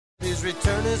His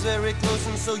return is very close,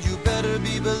 and so you better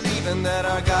be believing that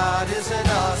our God is an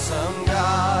awesome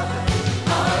God.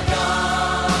 Our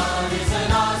God is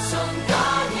an awesome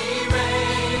God. He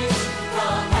reigns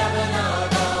from heaven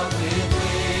above with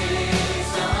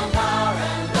wisdom, power,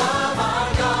 and love.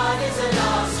 Our God is an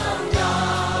awesome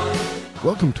God.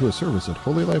 Welcome to a service at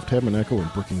Holy Life Tabernacle in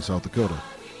Brookings, South Dakota.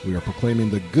 We are proclaiming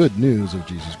the good news of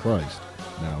Jesus Christ.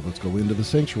 Now let's go into the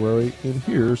sanctuary, and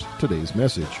here's today's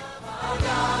message. Our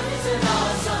God is an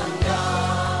awesome God.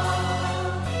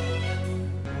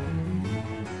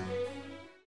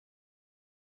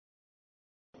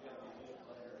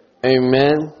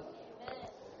 Amen.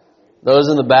 Those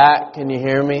in the back, can you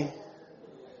hear me?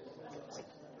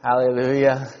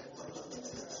 Hallelujah.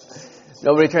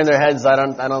 Nobody turned their heads. I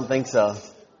don't think so.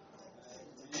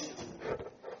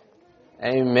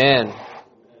 Amen.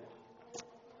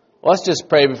 Let's just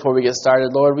pray before we get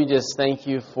started. Lord, we just thank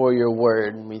you for your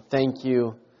word. And we thank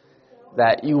you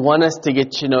that you want us to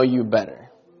get to know you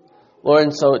better. Lord,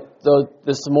 and so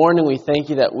this morning we thank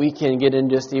you that we can get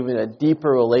in just even a deeper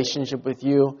relationship with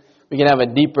you. We can have a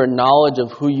deeper knowledge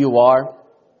of who you are.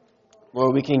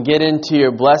 Lord, we can get into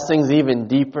your blessings even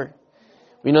deeper.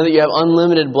 We know that you have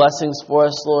unlimited blessings for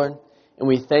us, Lord. And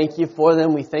we thank you for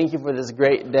them. We thank you for this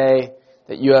great day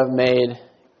that you have made.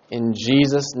 In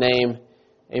Jesus' name,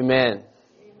 amen.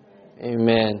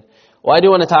 Amen. Well, I do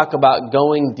want to talk about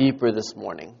going deeper this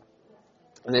morning.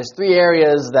 And there's three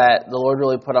areas that the Lord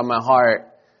really put on my heart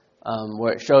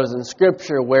where it shows in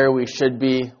Scripture where we should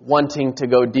be wanting to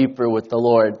go deeper with the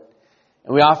Lord.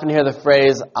 And we often hear the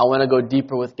phrase, I want to go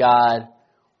deeper with God.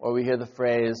 Or we hear the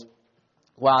phrase,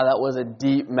 wow, that was a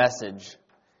deep message.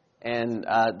 And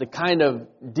the kind of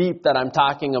deep that I'm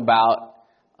talking about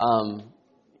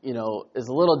is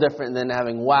a little different than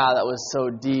having, wow, that was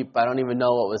so deep, I don't even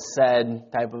know what was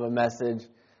said type of a message.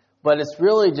 But it's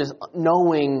really just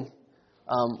knowing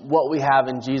what we have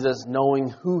in Jesus, knowing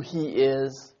who He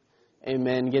is,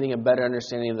 amen, getting a better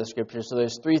understanding of the Scripture. So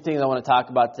there's three things I want to talk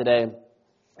about today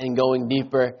and going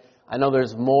deeper. I know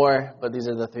there's more, but these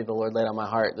are the three the Lord laid on my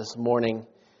heart this morning.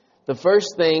 The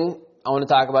first thing I want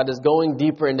to talk about is going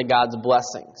deeper into God's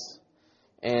blessings.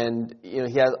 And, He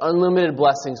has unlimited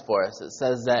blessings for us. It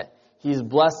says that He's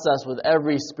blessed us with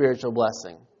every spiritual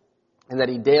blessing and that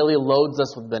He daily loads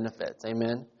us with benefits.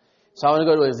 Amen. So I want to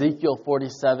go to Ezekiel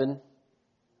 47.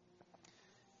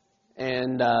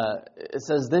 And it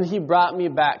says, Then He brought me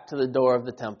back to the door of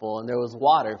the temple, and there was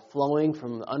water flowing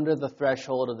from under the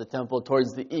threshold of the temple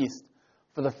towards the east.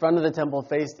 For the front of the temple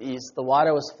faced east. The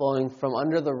water was flowing from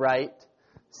under the right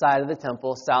side of the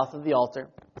temple, south of the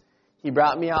altar. He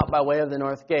brought me out by way of the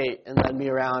north gate and led me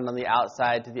around on the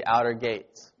outside to the outer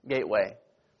gateway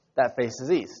that faces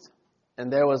east.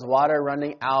 And there was water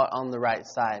running out on the right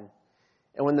side.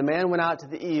 And when the man went out to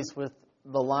the east with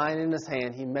the line in his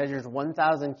hand, he measured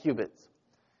 1,000 cubits.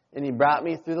 And he brought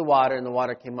me through the water, and the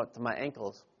water came up to my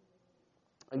ankles.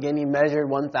 Again, he measured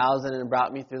 1,000 and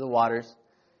brought me through the waters,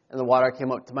 and the water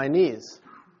came up to my knees.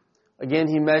 Again,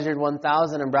 he measured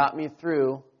 1,000 and brought me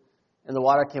through, and the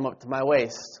water came up to my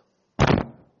waist.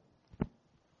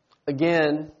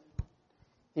 Again,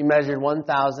 he measured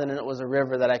 1,000, and it was a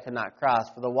river that I could not cross,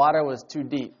 for the water was too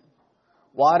deep.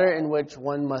 Water in which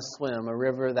one must swim, a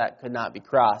river that could not be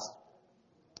crossed.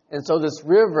 And so this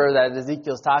river that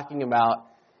Ezekiel is talking about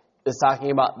is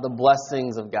talking about the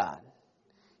blessings of God.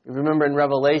 You remember in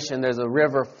Revelation, there's a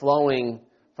river flowing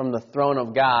from the throne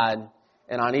of God,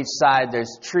 and on each side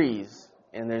there's trees,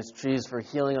 and there's trees for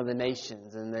healing of the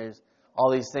nations, and there's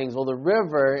all these things. Well, the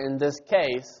river in this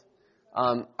case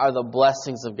are the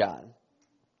blessings of God.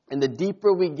 And the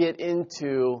deeper we get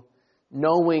into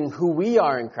knowing who we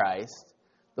are in Christ,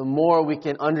 the more we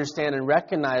can understand and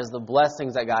recognize the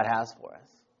blessings that God has for us.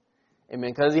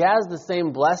 Amen. Because He has the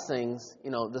same blessings,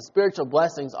 the spiritual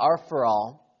blessings are for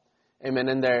all. Amen.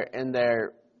 And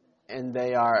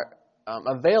they are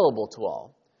available to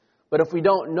all. But if we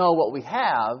don't know what we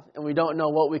have and we don't know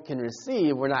what we can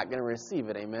receive, we're not going to receive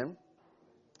it. Amen.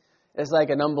 It's like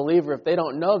an unbeliever. If they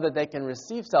don't know that they can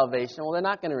receive salvation, well, they're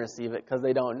not going to receive it because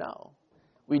they don't know.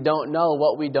 We don't know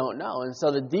what we don't know. And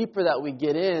so the deeper that we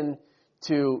get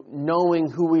into knowing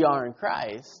who we are in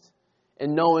Christ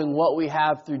and knowing what we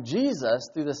have through Jesus,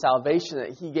 through the salvation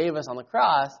that He gave us on the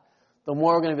cross, the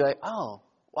more we're going to be like, oh,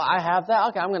 well, I have that.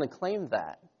 Okay, I'm going to claim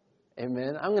that.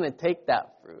 Amen. I'm going to take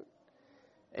that fruit.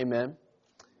 Amen.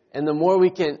 And the more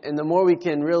we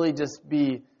can really just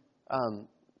be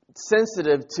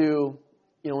sensitive to,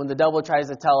 when the devil tries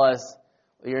to tell us,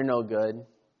 well, you're no good,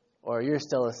 or you're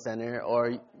still a sinner,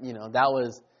 or that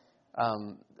was,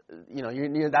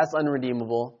 that's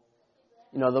unredeemable.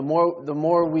 The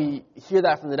more we hear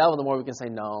that from the devil, the more we can say,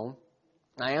 no,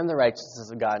 I am the righteousness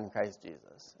of God in Christ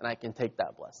Jesus, and I can take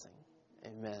that blessing.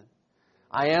 Amen.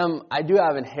 I do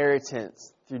have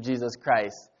inheritance through Jesus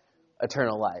Christ,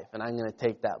 eternal life, and I'm going to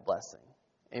take that blessing.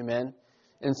 Amen.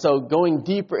 And so going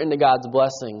deeper into God's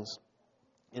blessings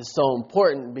is so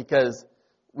important because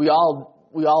we all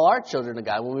are children of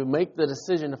God. When we make the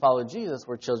decision to follow Jesus,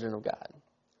 we're children of God.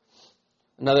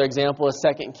 Another example is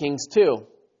 2 Kings 2.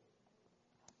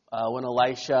 When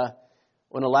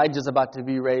Elijah's about to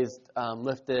be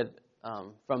lifted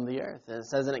from the earth. And it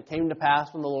says, and it came to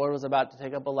pass when the Lord was about to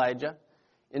take up Elijah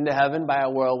into heaven by a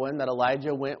whirlwind, that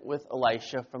Elijah went with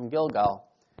Elisha from Gilgal.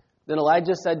 Then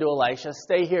Elijah said to Elisha,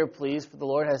 stay here, please, for the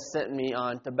Lord has sent me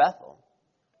on to Bethel.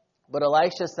 But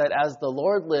Elisha said, as the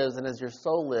Lord lives and as your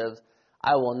soul lives,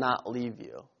 I will not leave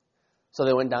you. So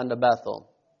they went down to Bethel.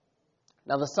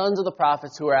 Now the sons of the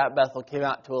prophets who were at Bethel came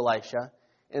out to Elisha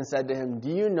and said to him, do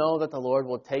you know that the Lord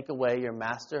will take away your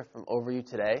master from over you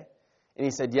today? And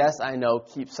he said, yes, I know,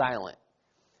 keep silent.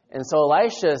 And so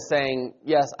Elisha is saying,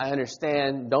 yes, I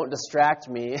understand, don't distract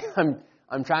me.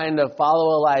 I'm trying to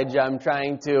follow Elijah.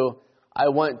 I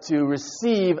want to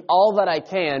receive all that I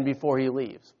can before he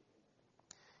leaves.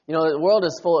 You know, the world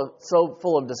is so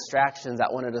full of distractions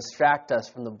that want to distract us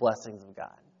from the blessings of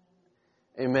God.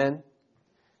 Amen.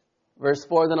 Verse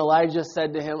 4, then Elijah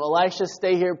said to him, Elisha,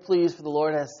 stay here, please, for the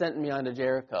Lord has sent me unto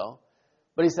Jericho.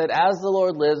 But he said, as the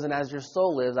Lord lives and as your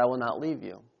soul lives, I will not leave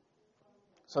you.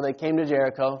 So they came to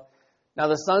Jericho. Now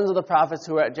the sons of the prophets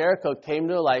who were at Jericho came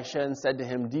to Elisha and said to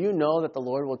him, do you know that the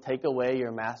Lord will take away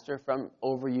your master from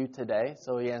over you today?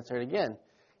 So he answered again,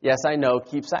 yes, I know,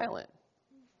 keep silent.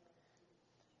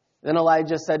 Then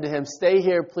Elijah said to him, stay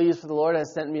here, please, for the Lord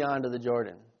has sent me on to the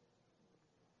Jordan.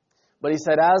 But he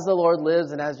said, as the Lord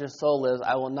lives and as your soul lives,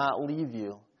 I will not leave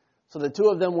you. So the two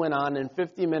of them went on, and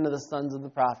 50 men of the sons of the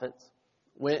prophets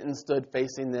went and stood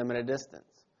facing them at a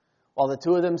distance, while the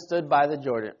two of them stood by the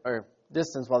Jordan.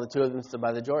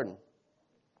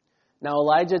 Now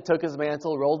Elijah took his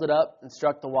mantle, rolled it up, and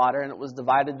struck the water, and it was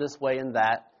divided this way and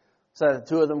that, so that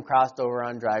the two of them crossed over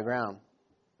on dry ground.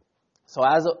 So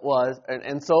it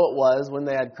was when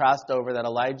they had crossed over that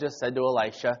Elijah said to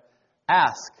Elisha,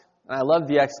 ask. And I love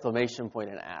the exclamation point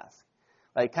in ask.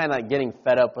 Like kind of like getting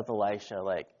fed up with Elisha.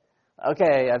 Like,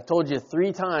 okay, I've told you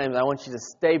 3 times I want you to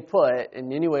stay put.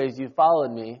 And anyways, you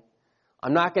followed me.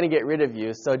 I'm not going to get rid of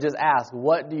you. So just ask,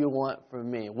 what do you want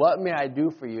from me? What may I do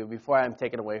for you before I am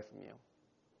taken away from you?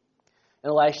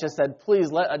 And Elisha said, please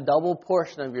let a double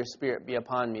portion of your spirit be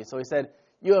upon me. So he said,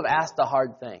 you have asked a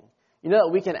hard thing. You know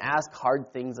that we can ask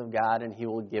hard things of God and he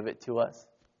will give it to us?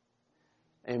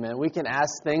 Amen. We can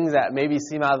ask things that maybe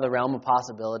seem out of the realm of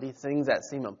possibility, things that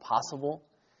seem impossible.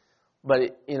 But,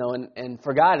 and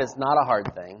for God, it's not a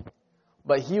hard thing.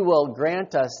 But he will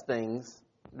grant us things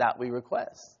that we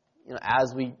request.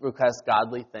 As we request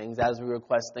godly things, as we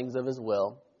request things of his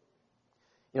will.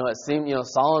 It seemed,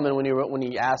 Solomon, when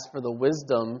he asked for the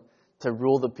wisdom to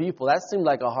rule the people, that seemed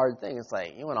like a hard thing. It's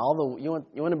like, you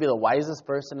want to be the wisest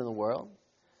person in the world?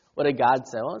 What did God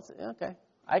say? Well, okay,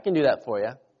 I can do that for you.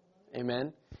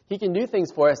 Amen. He can do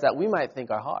things for us that we might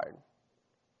think are hard.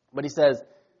 But he says,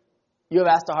 you have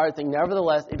asked a hard thing.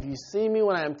 Nevertheless, if you see me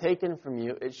when I am taken from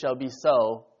you, it shall be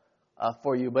so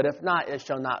for you. But if not, it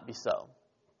shall not be so.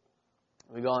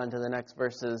 We go on to the next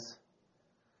verses.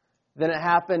 Then it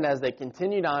happened as they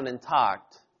continued on and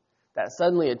talked, that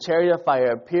suddenly a chariot of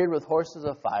fire appeared with horses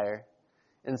of fire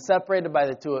and separated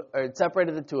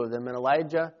the two of them. And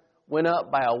Elijah went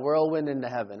up by a whirlwind into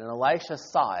heaven. And Elisha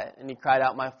saw it, and he cried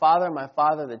out, my father,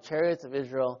 the chariots of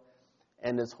Israel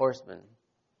and his horsemen.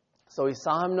 So he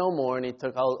saw him no more, and he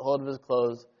took hold of his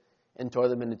clothes and tore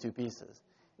them into 2 pieces.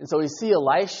 And so we see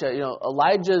Elisha,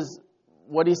 Elijah's,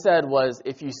 what he said was,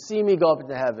 if you see me go up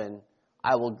into heaven,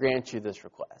 I will grant you this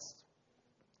request.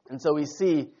 And so we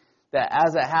see that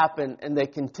as it happened, and they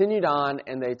continued on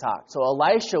and they talked. So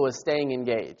Elisha was staying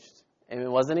engaged. Amen,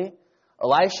 wasn't he?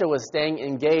 Elisha was staying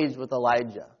engaged with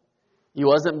Elijah. He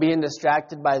wasn't being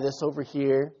distracted by this over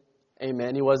here.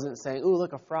 Amen. He wasn't saying, ooh,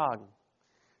 look, a frog.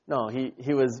 No,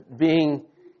 he was being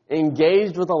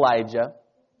engaged with Elijah.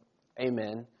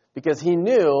 Amen. Because he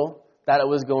knew that it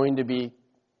was going to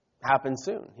happen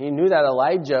soon. He knew that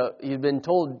Elijah, he'd been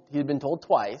told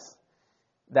twice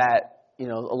that,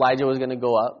 Elijah was going to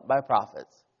go up by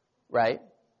prophets, right?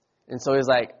 And so he's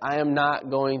like, I am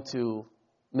not going to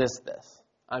miss this.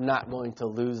 I'm not going to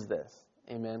lose this.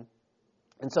 Amen.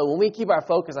 And so when we keep our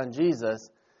focus on Jesus,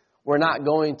 we're not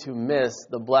going to miss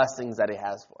the blessings that he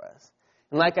has for us.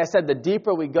 And like I said, the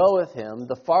deeper we go with him,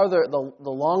 the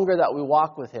longer that we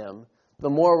walk with him, the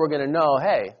more we're going to know,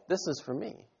 hey, this is for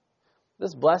me.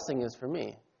 This blessing is for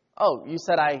me. Oh, you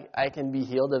said I can be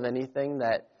healed of anything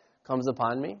that comes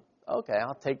upon me? Okay,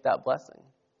 I'll take that blessing.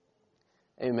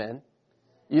 Amen.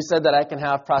 You said that I can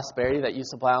have prosperity, that you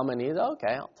supply all my needs?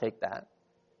 Okay, I'll take that.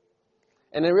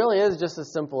 And it really is just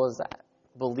as simple as that.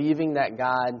 Believing that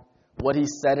God, what He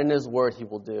said in His Word, He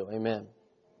will do. Amen.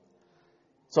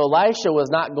 So Elisha was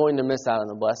not going to miss out on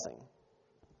the blessing.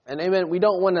 And amen, we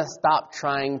don't want to stop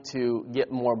trying to get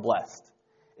more blessed.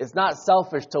 It's not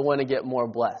selfish to want to get more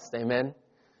blessed. Amen.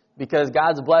 Because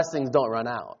God's blessings don't run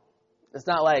out. It's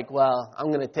not like, well, I'm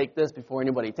going to take this before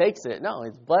anybody takes it. No,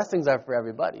 His blessings are for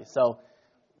everybody. So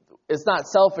it's not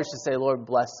selfish to say, Lord,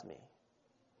 bless me.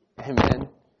 Amen.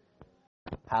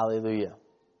 Hallelujah.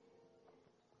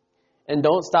 And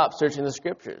don't stop searching the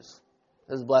Scriptures.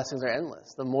 His blessings are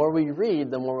endless. The more we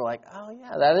read, the more we're like, oh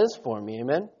yeah, that is for me.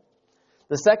 Amen.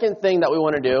 The second thing that we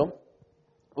want to do,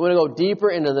 we want to go deeper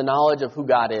into the knowledge of who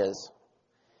God is.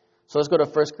 So let's go to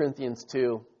 1 Corinthians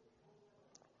 2.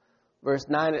 Verse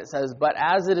 9, it says, But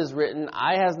as it is written,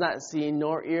 eye has not seen,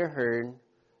 nor ear heard,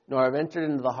 nor have entered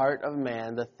into the heart of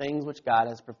man the things which God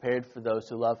has prepared for those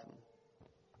who love Him.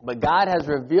 But God has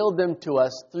revealed them to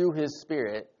us through His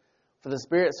Spirit, for the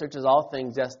Spirit searches all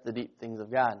things, yes, the deep things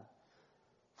of God.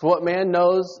 For what man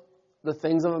knows the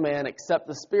things of a man except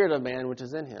the Spirit of man which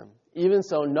is in him? Even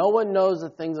so, no one knows the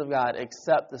things of God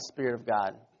except the Spirit of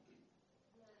God.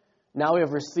 Now we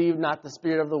have received not the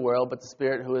spirit of the world, but the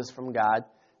Spirit who is from God,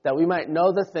 that we might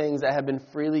know the things that have been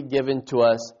freely given to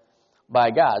us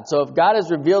by God. So if God has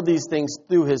revealed these things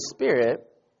through His Spirit,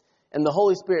 and the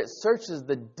Holy Spirit searches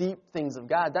the deep things of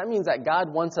God, that means that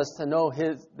God wants us to know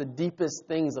the deepest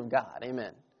things of God.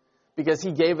 Amen. Because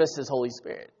He gave us His Holy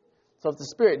Spirit. So if the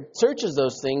Spirit searches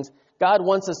those things, God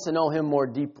wants us to know Him more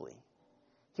deeply.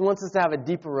 He wants us to have a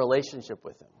deeper relationship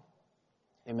with Him.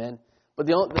 Amen. But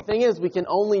the thing is, we can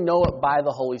only know it by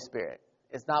the Holy Spirit.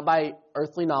 It's not by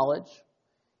earthly knowledge.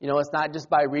 It's not just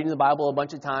by reading the Bible a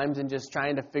bunch of times and just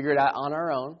trying to figure it out on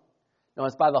our own. No,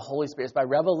 it's by the Holy Spirit. It's by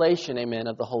revelation, amen,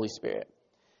 of the Holy Spirit.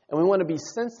 And we want to be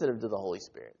sensitive to the Holy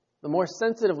Spirit. The more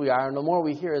sensitive we are and the more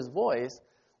we hear His voice,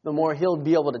 the more He'll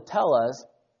be able to tell us,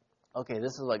 okay,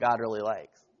 this is what God really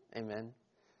likes. Amen.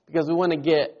 Because we want to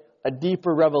get a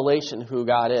deeper revelation of who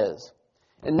God is.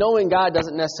 And knowing God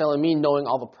doesn't necessarily mean knowing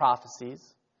all the prophecies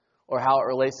or how it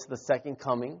relates to the second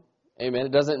coming. Amen.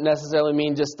 It doesn't necessarily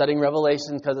mean just studying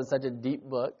Revelation because it's such a deep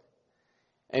book.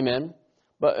 Amen.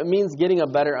 But it means getting a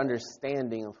better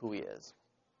understanding of who He is.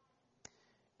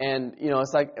 And,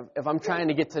 it's like if I'm trying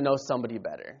to get to know somebody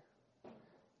better,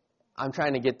 I'm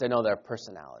trying to get to know their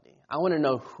personality. I want to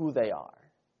know who they are.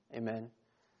 Amen.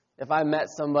 If I met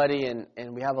somebody and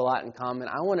we have a lot in common,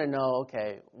 I want to know,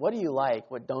 okay, what do you like?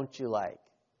 What don't you like?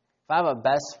 If I have a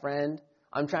best friend,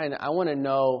 I want to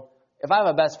know, if I have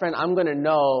a best friend, I'm going to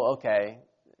know, okay,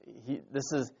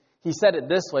 he said it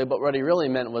this way, but what he really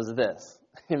meant was this.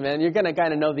 Amen. You're going to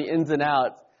kind of know the ins and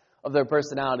outs of their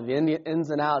personality, the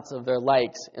ins and outs of their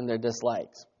likes and their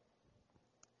dislikes.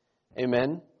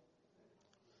 Amen.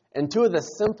 And two of the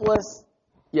simplest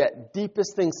yet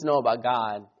deepest things to know about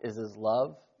God is His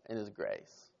love and His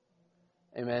grace.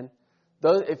 Amen.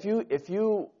 If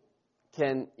you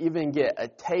can even get a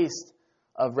taste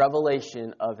of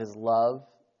revelation of His love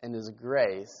and His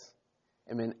grace,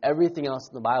 amen, everything else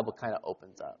in the Bible kind of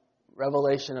opens up.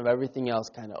 Revelation of everything else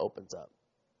kind of opens up.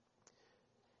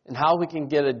 And how we can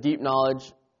get a deep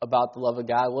knowledge about the love of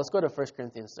God, well, let's go to 1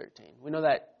 Corinthians 13. We know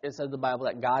that it says in the Bible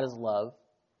that God is love.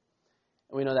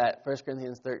 And we know that 1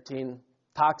 Corinthians 13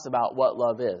 talks about what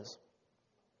love is.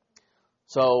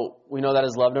 So we know that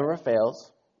His love never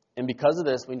fails. And because of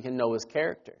this, we can know His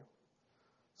character.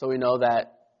 So we know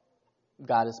that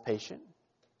God is patient.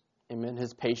 Amen.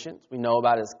 His patience. We know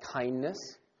about His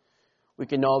kindness. We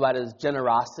can know about His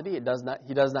generosity. He does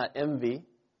not envy.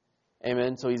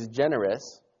 Amen. So He's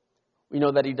generous. We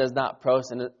know that He does not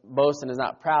boast and is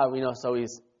not proud. We know so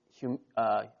He's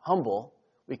humble.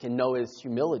 We can know His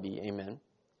humility. Amen.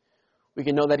 We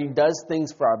can know that He does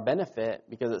things for our benefit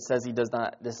because it says He does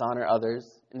not dishonor others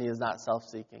and He is not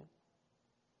self-seeking.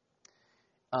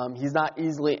 He's not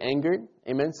easily angered.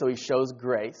 Amen. So He shows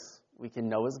grace. We can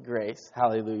know His grace.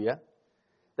 Hallelujah.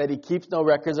 That He keeps no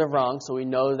records of wrong. So we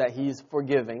know that He's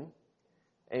forgiving.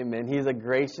 Amen. He's a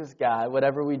gracious God.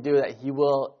 Whatever we do, that He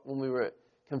will, when we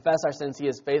confess our sins, He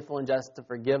is faithful and just to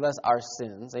forgive us our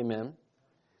sins. Amen.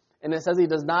 And it says He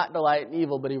does not delight in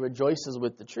evil, but He rejoices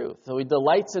with the truth. So He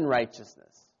delights in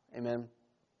righteousness. Amen.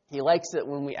 He likes it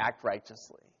when we act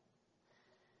righteously.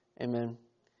 Amen.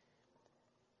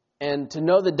 And to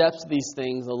know the depths of these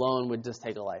things alone would just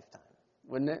take a lifetime,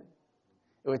 wouldn't it?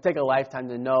 It would take a lifetime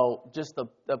to know just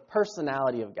the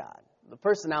personality of God, the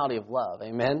personality of love.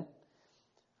 Amen.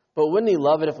 But wouldn't He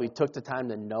love it if we took the time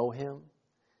to know Him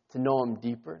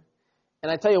deeper?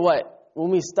 And I tell you what, when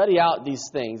we study out these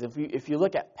things, if you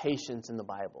look at patience in the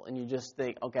Bible and you just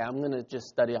think, okay, I'm going to just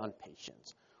study on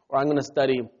patience, or I'm going to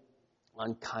study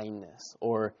on kindness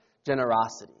or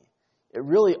generosity, it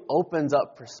really opens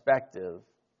up perspective,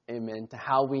 amen, to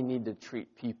how we need to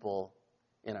treat people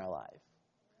in our life.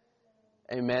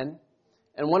 Amen?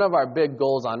 And one of our big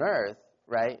goals on earth,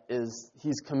 right, is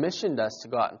He's commissioned us to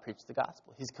go out and preach the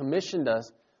gospel. He's commissioned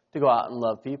us to go out and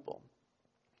love people.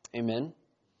 Amen?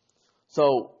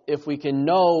 So if we can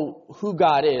know who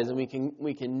God is and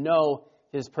we can know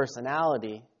His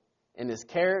personality and His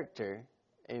character,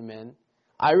 amen,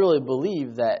 I really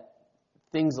believe that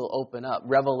things will open up.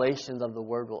 Revelations of the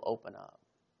Word will open up.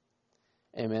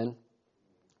 Amen.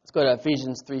 Let's go to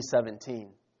Ephesians 3:17.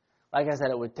 Like I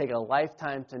said, it would take a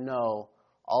lifetime to know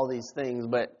all these things,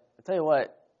 but I tell you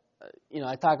what,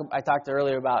 I talked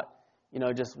earlier about,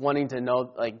 just wanting to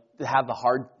know, like, to have the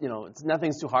hard,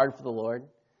 nothing's too hard for the Lord.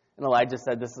 And Elijah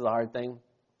said this is a hard thing.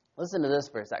 Listen to this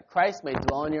verse, that Christ may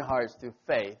dwell in your hearts through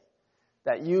faith,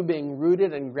 that you, being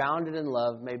rooted and grounded in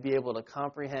love, may be able to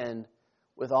comprehend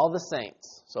with all the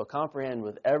saints, so comprehend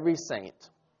with every saint,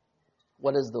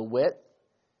 what is the width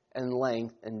and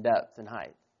length and depth and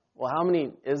height. Well,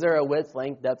 is there a width,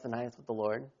 length, depth, and height with the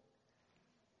Lord?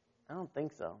 I don't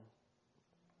think so.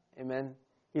 Amen.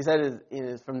 He said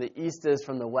from the east is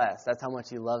from the west. That's how much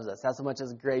He loves us. That's how much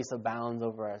His grace abounds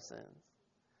over our sins.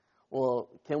 Well,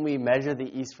 can we measure the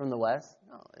east from the west?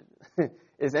 No.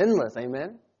 It's endless.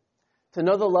 Amen. To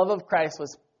know the love of Christ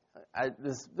was,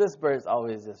 this verse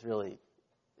always just really,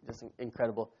 just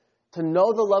incredible. To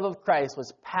know the love of Christ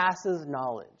was passes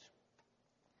knowledge.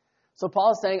 So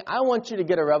Paul is saying, I want you to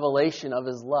get a revelation of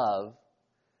His love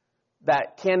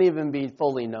that can't even be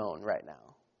fully known right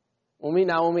now. When we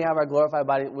have our glorified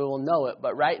body, we will know it.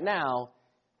 But right now,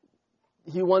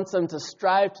 He wants them to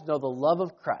strive to know the love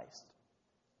of Christ,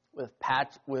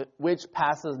 which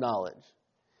passes knowledge.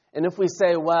 And if we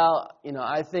say, well,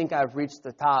 I think I've reached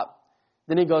the top,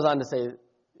 then he goes on to say,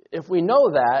 if we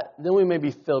know that, then we may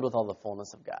be filled with all the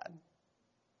fullness of God.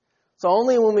 So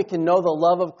only when we can know the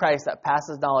love of Christ that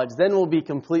passes knowledge, then we'll be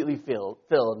completely filled,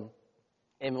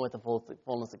 amen, with the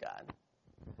fullness of God.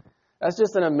 That's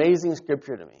just an amazing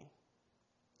scripture to me.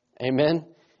 Amen.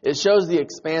 It shows the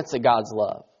expanse of God's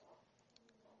love.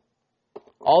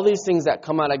 All these things that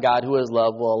come out of God, who is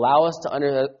love, will allow us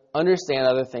to understand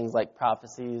other things like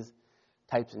prophecies,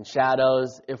 types and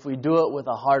shadows. If we do it with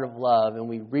a heart of love and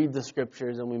we read the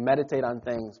scriptures and we meditate on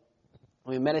things,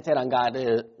 we meditate on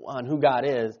on who God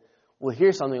is, we'll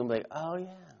hear something and we'll be like, oh yeah.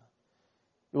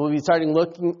 We'll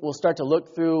start to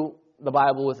look through the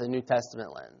Bible with a New Testament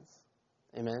lens.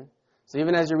 Amen. So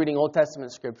even as you're reading Old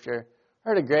Testament scripture, I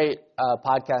heard a great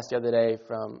podcast the other day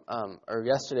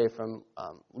yesterday from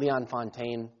Leon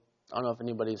Fontaine. I don't know if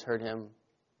anybody's heard him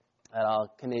at all,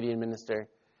 Canadian minister.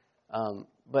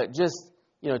 But just,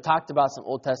 talked about some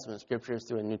Old Testament scriptures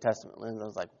through a New Testament lens. I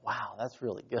was like, wow, that's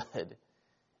really good.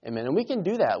 Amen. And we can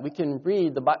do that. We can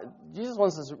read the Bible. Jesus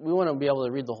wants us, we want to be able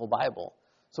to read the whole Bible.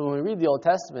 So when we read the Old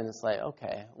Testament, it's like,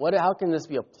 okay, how can this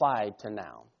be applied to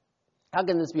now? How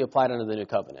can this be applied under the new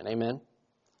covenant? Amen.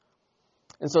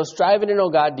 And so striving to know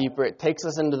God deeper, it takes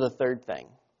us into the third thing.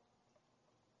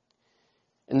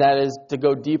 And that is to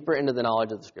go deeper into the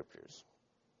knowledge of the scriptures.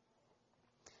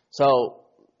 So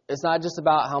it's not just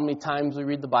about how many times we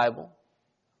read the Bible,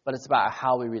 but it's about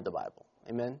how we read the Bible.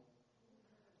 Amen?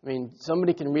 I mean,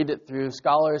 scholars can read it through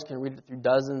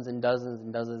dozens and dozens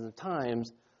and dozens of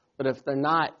times, but if they're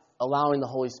not allowing the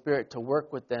Holy Spirit to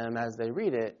work with them as they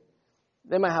read it,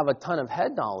 they might have a ton of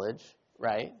head knowledge,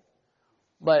 right?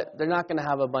 But they're not going to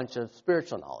have a bunch of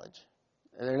spiritual knowledge.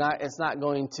 It's not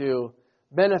going to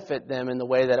benefit them in the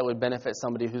way that it would benefit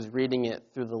somebody who's reading it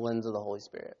through the lens of the Holy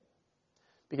Spirit.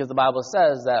 Because the Bible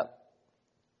says that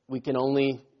we can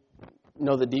only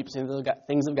know the deep things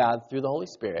of God through the Holy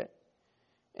Spirit.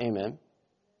 Amen.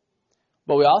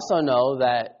 But we also know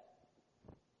that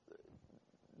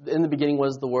in the beginning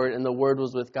was the Word, and the Word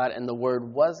was with God, and the Word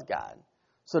was God.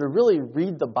 So to really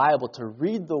read the Bible, to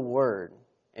read the Word,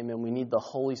 amen, we need the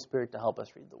Holy Spirit to help us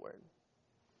read the Word.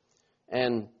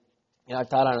 And I've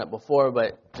taught on it before,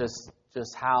 but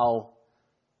just how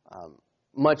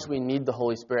much we need the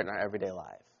Holy Spirit in our everyday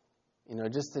life.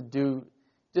 Just to do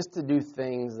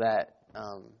things that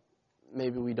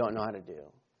maybe we don't know how to do.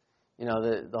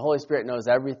 The Holy Spirit knows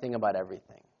everything about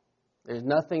everything. There's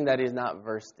nothing that He's not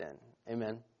versed in.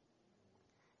 Amen.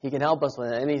 He can help us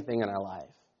with anything in our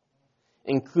life,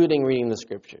 including reading the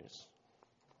Scriptures.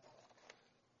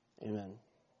 Amen.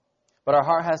 But our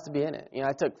heart has to be in it.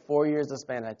 I took 4 years of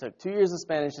Spanish. I took 2 years of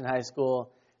Spanish in high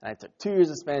school, and I took 2 years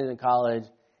of Spanish in college,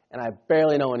 and I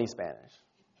barely know any Spanish.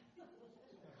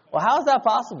 Well, how is that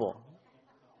possible?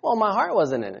 Well, my heart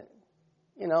wasn't in it.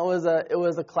 You know, it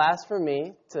was a class for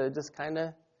me to just kind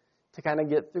of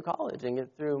get through college and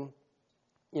get through,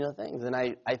 you know, things. And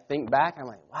I think back, I'm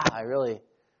like, wow, I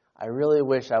really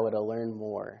wish I would have learned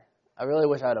more. I really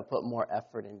wish I would have put more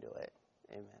effort into it.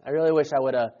 Amen. I really wish I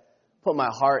would have put my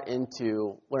heart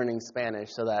into learning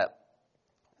Spanish, so that,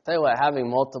 I tell you what, having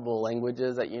multiple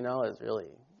languages that you know is really,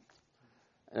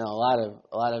 you know,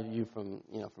 a lot of you from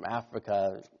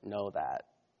Africa know that.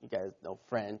 You guys know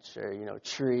French, or you know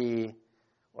tree,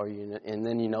 or and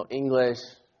then you know English.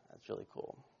 That's really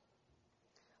cool.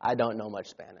 I don't know much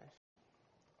Spanish.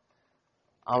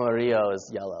 Amarillo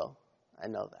is yellow. I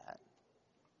know that.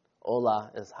 Hola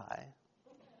is hi.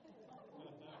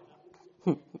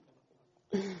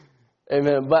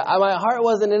 Amen. But my heart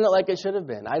wasn't in it like it should have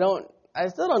been. I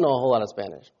still don't know a whole lot of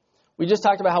Spanish. We just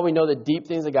talked about how we know the deep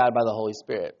things of God by the Holy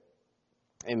Spirit.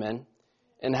 Amen.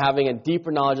 And having a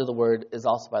deeper knowledge of the Word is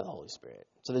also by the Holy Spirit.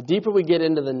 So the deeper we get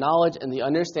into the knowledge and the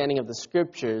understanding of the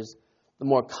Scriptures, the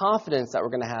more confidence that we're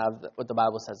going to have that what the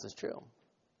Bible says is true.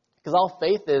 Because all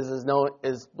faith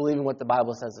is believing what the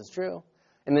Bible says is true.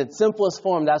 In its simplest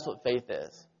form, that's what faith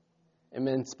is.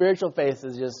 Amen. Spiritual faith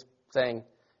is just saying,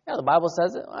 yeah, the Bible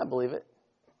says it. Well, I believe it.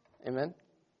 Amen.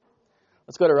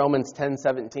 Let's go to Romans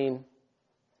 10:17.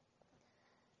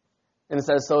 And it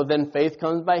says, so then faith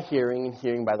comes by hearing, and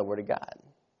hearing by the Word of God.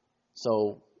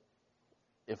 So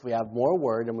if we have more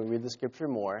Word and we read the Scripture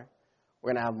more,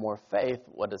 we're going to have more faith.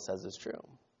 What it says is true.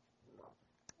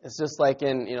 It's just like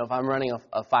if I'm running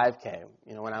a 5K.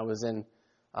 When I was in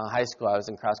high school, I was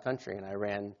in cross country, and I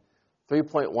ran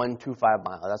 3.125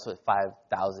 miles. That's what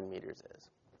 5,000 meters is.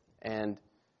 And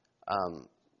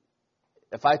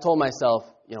if I told myself,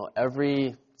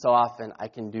 every so often, I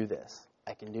can do this.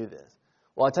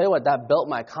 Well, I'll tell you what, that built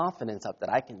my confidence up that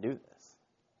I can do this.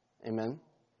 Amen.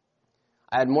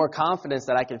 I had more confidence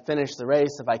that I could finish the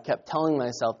race if I kept telling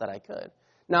myself that I could.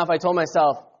 Now, if I told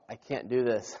myself, I can't do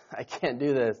this,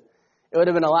 it would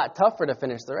have been a lot tougher to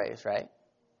finish the race, right?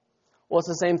 Well, it's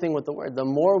the same thing with the Word. The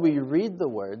more we read the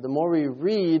Word, the more we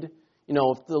read,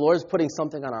 if the Lord's putting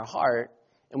something on our heart,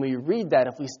 and we read that,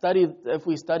 if we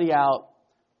study out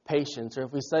patience, or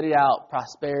if we study out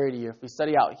prosperity, or if we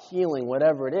study out healing,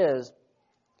 whatever it is,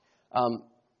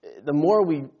 the more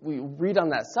we read on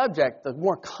that subject, the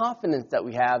more confidence that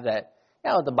we have that,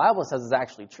 what the Bible says is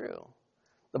actually true.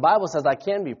 The Bible says I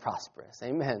can be prosperous.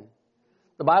 Amen.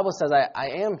 The Bible says I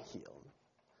am healed.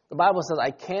 The Bible says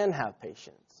I can have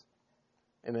patience.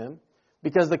 Amen.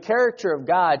 Because the character of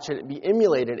God should be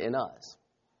emulated in us.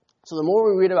 So the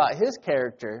more we read about His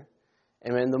character,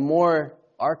 amen, the more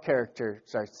our character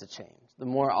starts to change. The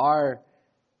more our,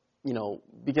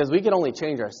 because we can only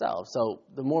change ourselves. So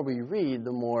the more we read,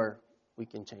 the more we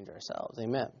can change ourselves.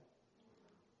 Amen.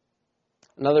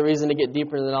 Another reason to get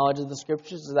deeper in the knowledge of the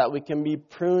Scriptures is that we can be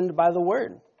pruned by the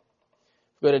Word.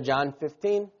 If we go to John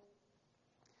 15,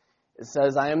 it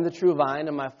says, I am the true vine,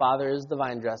 and my Father is the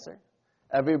vine dresser.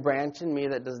 Every branch in me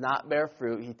that does not bear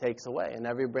fruit, He takes away, and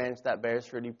every branch that bears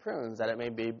fruit, He prunes, that it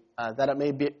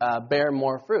may bear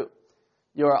more fruit.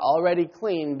 You are already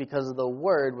clean because of the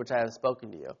word which I have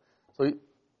spoken to you.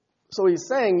 So He's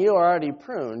saying you are already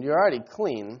pruned, you're already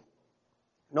clean.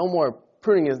 No more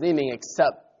pruning is needing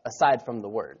except aside from the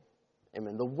Word.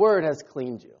 Amen. The Word has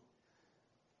cleaned you.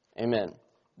 Amen.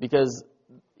 Because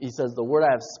He says the word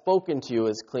I have spoken to you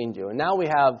has cleaned you. And now we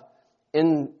have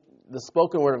in the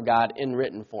spoken word of God in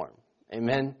written form.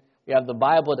 Amen. We have the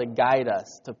Bible to guide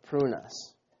us, to prune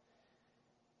us.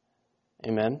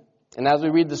 Amen. And as we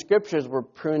read the Scriptures, we're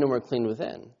pruned and we're cleaned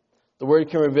within. The Word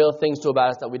can reveal things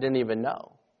about us that we didn't even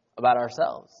know about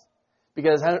ourselves.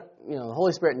 Because the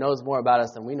Holy Spirit knows more about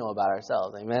us than we know about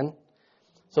ourselves. Amen.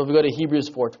 So if we go to Hebrews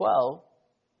 4:12,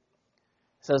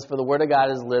 it says, for the Word of God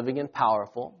is living and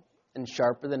powerful and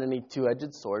sharper than any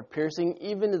two-edged sword, piercing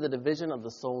even to the division of the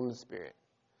soul and the spirit,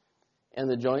 and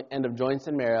of joints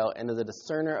and marrow, and to the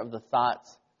discerner of the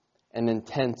thoughts and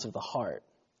intents of the heart.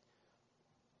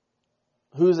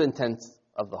 Whose intents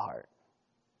of the heart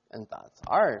and thoughts?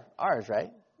 Ours, right?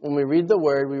 When we read the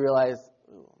Word, we realize,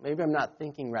 maybe I'm not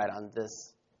thinking right on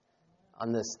this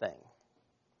thing.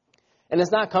 And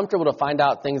it's not comfortable to find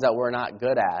out things that we're not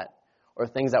good at or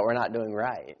things that we're not doing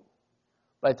right.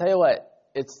 But I tell you what,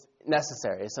 it's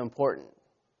necessary. It's important.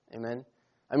 Amen?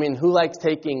 I mean, who likes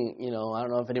taking, I don't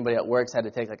know if anybody at work's had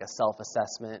to take like a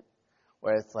self-assessment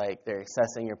where it's like they're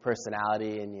assessing your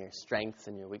personality and your strengths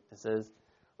and your weaknesses.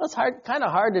 Well, it's kind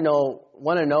of hard to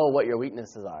want to know what your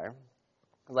weaknesses are.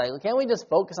 Like, can't we just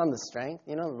focus on the strength?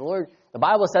 The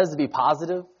Bible says to be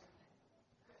positive.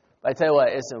 But I tell you what,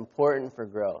 it's important for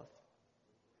growth.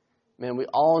 Man, we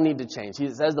all need to change.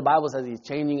 The Bible says he's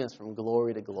changing us from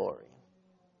glory to glory.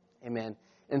 Amen.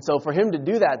 And so for him to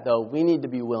do that, though, we need to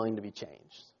be willing to be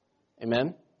changed.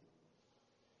 Amen.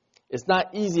 It's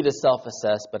not easy to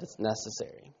self-assess, but it's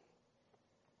necessary.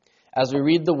 As we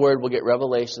read the Word, we'll get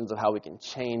revelations of how we can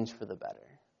change for the better.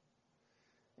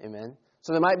 Amen.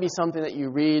 So there might be something that you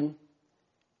read,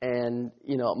 and,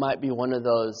 it might be one of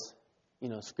those,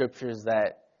 scriptures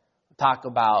that talk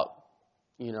about,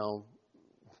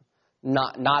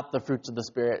 not the fruits of the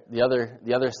Spirit, the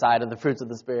other side of the fruits of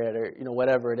the Spirit, or,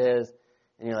 whatever it is.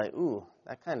 And you're like, ooh,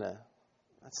 that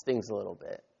stings a little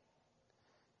bit.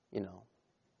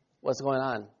 What's going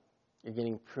on? You're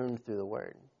getting pruned through the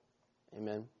Word.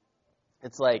 Amen.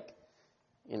 It's like,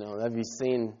 have you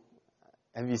seen,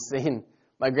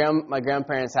 my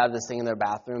grandparents have this thing in their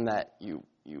bathroom that you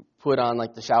put on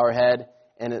like the shower head,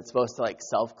 and it's supposed to like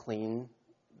self-clean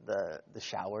the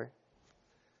shower.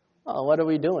 Well, what are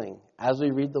we doing? As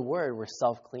we read the Word, we're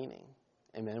self-cleaning.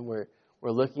 Amen. We're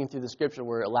looking through the Scripture.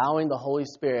 We're allowing the Holy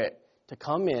Spirit to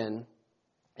come in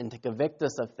and to convict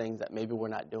us of things that maybe we're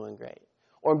not doing great.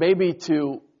 Or maybe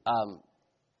to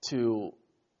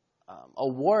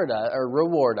award us or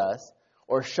reward us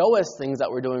or show us things that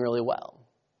we're doing really well.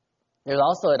 There's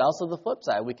also the flip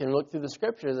side. We can look through the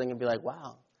Scriptures and can be like,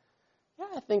 wow, yeah,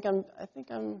 I think I'm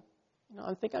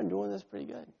doing this pretty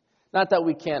good. Not that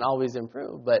we can't always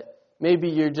improve, but maybe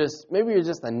you're just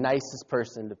the nicest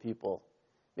person to people.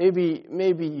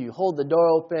 Maybe you hold the door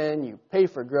open, you pay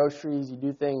for groceries, you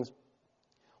do things.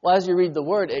 Well, as you read the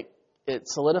Word, it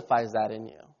solidifies that in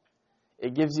you.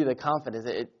 It gives you the confidence.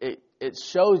 It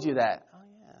shows you that, oh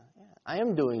yeah, I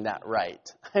am doing that right.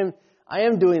 I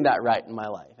am doing that right in my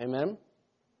life. Amen?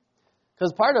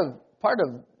 Because part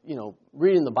of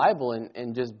reading the Bible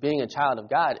and just being a child of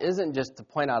God isn't just to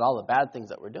point out all the bad things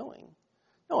that we're doing.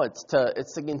 No, it's to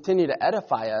continue to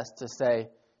edify us, to say,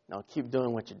 no, keep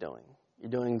doing what you're doing.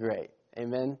 You're doing great.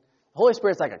 Amen? The Holy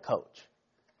Spirit's like a coach.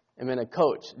 Amen? A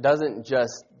coach doesn't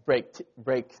just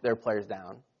break their players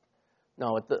down.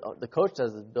 No, what the coach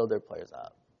does is build their players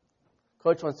up.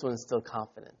 Coach wants to instill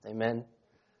confidence. Amen?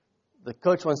 The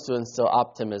coach wants to instill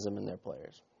optimism in their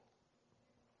players.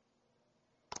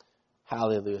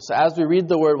 Hallelujah. So as we read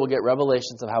the Word, we'll get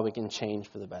revelations of how we can change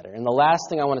for the better. And the last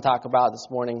thing I want to talk about this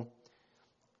morning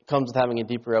comes with having a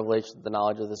deeper revelation of the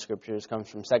knowledge of the Scriptures. Comes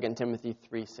from 2 Timothy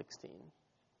 3:16.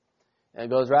 And it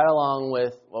goes right along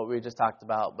with what we just talked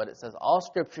about, but it says, all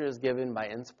Scripture is given by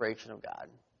inspiration of God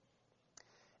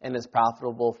and is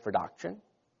profitable for doctrine.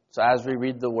 So as we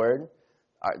read the Word,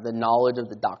 the knowledge of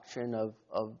the doctrine of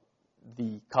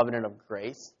the covenant of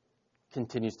grace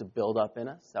continues to build up in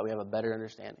us, that we have a better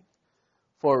understanding.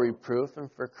 For reproof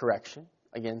and for correction.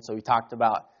 Again, so we talked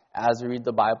about as we read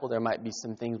the Bible, there might be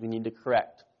some things we need to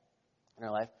correct in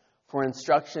our life. For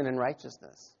instruction in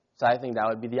righteousness. So I think that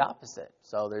would be the opposite.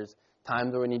 So there's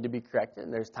times where we need to be corrected,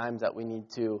 and there's times that we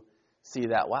need to see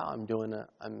that, wow,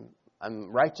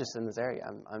 I'm righteous in this area.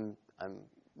 I'm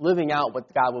living out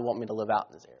what God would want me to live out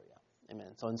in this area.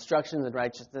 Amen. So instructions in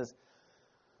righteousness,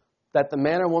 that the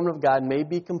man or woman of God may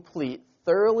be complete,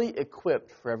 thoroughly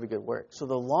equipped for every good work. So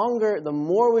the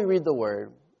more we read the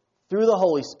Word through the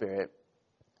Holy Spirit,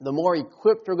 the more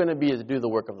equipped we're going to be to do the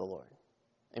work of the Lord.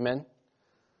 Amen?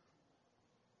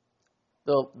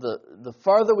 The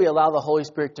farther we allow the Holy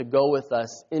Spirit to go with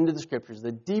us into the Scriptures,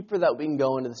 the deeper that we can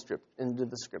go into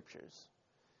the Scriptures.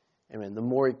 Amen. The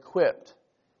more equipped,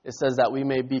 it says that we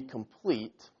may be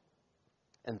complete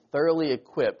and thoroughly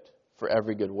equipped for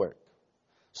every good work.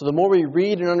 So the more we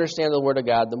read and understand the Word of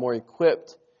God, the more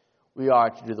equipped we are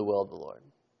to do the will of the Lord.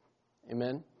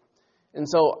 Amen? And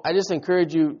so I just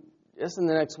encourage you, just in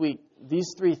the next week,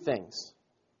 these three things.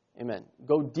 Amen.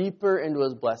 Go deeper into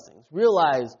His blessings.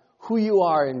 Realize who you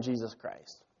are in Jesus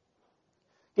Christ.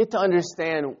 Get to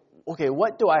understand, okay,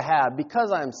 what do I have?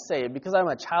 Because I'm saved, because I'm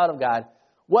a child of God,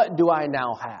 what do I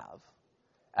now have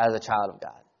as a child of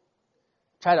God?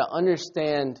 Try to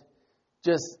understand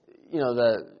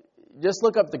just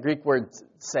look up the Greek word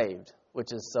saved,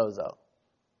 which is sozo.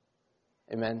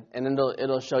 Amen. And then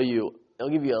it'll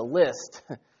give you a list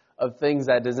of things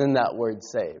that is in that word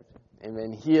saved.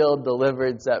 Amen. Healed,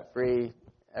 delivered, set free,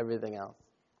 everything else.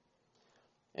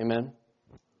 Amen.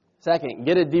 Second,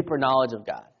 get a deeper knowledge of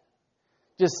God.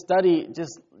 Just study,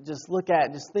 just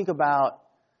think about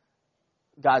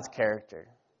God's character.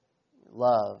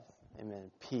 Love,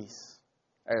 amen, peace.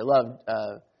 Or love,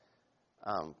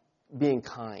 being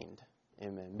kind,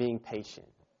 amen, being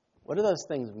patient. What do those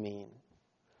things mean?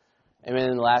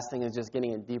 Amen. And the last thing is just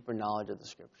getting a deeper knowledge of the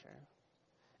Scripture.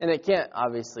 And it can't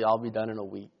obviously all be done in a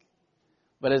week.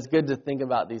 But it's good to think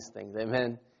about these things.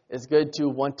 Amen. It's good to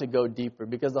want to go deeper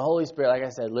because the Holy Spirit, like I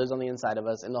said, lives on the inside of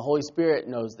us, and the Holy Spirit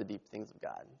knows the deep things of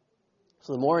God.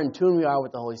 So the more in tune we are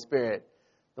with the Holy Spirit,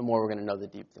 the more we're going to know the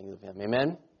deep things of Him.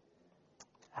 Amen?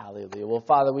 Hallelujah. Well,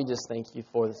 Father, we just thank you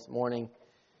for this morning.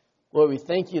 Lord, we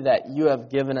thank you that you have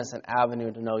given us an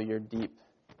avenue to know your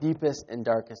deepest and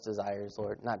darkest desires,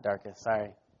 Lord. Not darkest,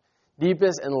 sorry.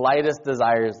 Deepest and lightest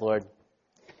desires, Lord.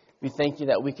 We thank you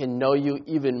that we can know you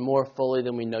even more fully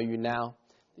than we know you now.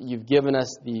 That you've given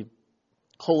us the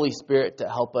Holy Spirit to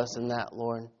help us in that,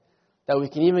 Lord. That we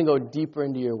can even go deeper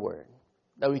into your word.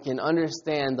 That we can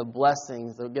understand the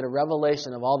blessings, that we get a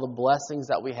revelation of all the blessings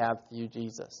that we have through you,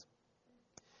 Jesus.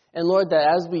 And Lord, that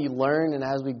as we learn and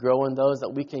as we grow in those,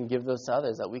 that we can give those to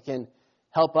others, that we can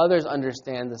help others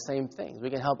understand the same things. We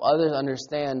can help others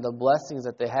understand the blessings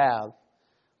that they have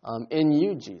in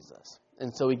you, Jesus.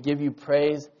 And so we give you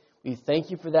praise. We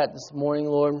thank you for that this morning,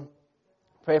 Lord.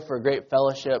 Pray for a great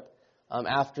fellowship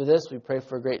after this. We pray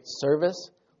for a great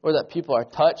service, Lord, that people are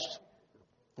touched,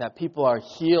 that people are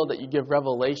healed, that you give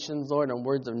revelations, Lord, and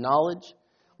words of knowledge.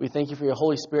 We thank you for your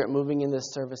Holy Spirit moving in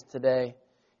this service today.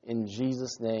 In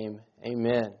Jesus' name,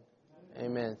 amen.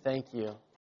 Amen. Thank you.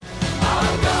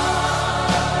 Our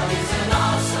God is an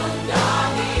awesome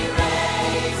God. He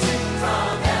reigns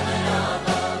from heaven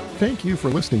above. Thank you for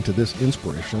listening to this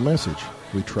inspirational message.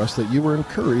 We trust that you were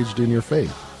encouraged in your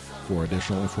faith. For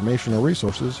additional information or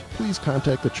resources, please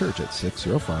contact the church at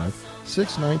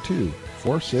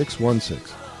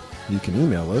 605-692-4616. You can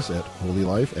email us at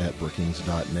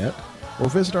holylife@brookings.net or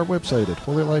visit our website at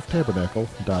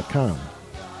holylifetabernacle.com.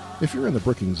 If you're in the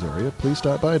Brookings area, please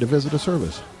stop by to visit a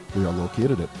service. We are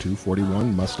located at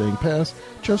 241 Mustang Pass,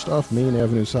 just off Main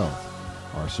Avenue South.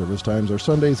 Our service times are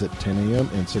Sundays at 10 a.m.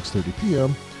 and 6:30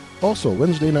 p.m., also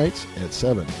Wednesday nights at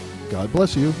 7. God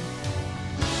bless you.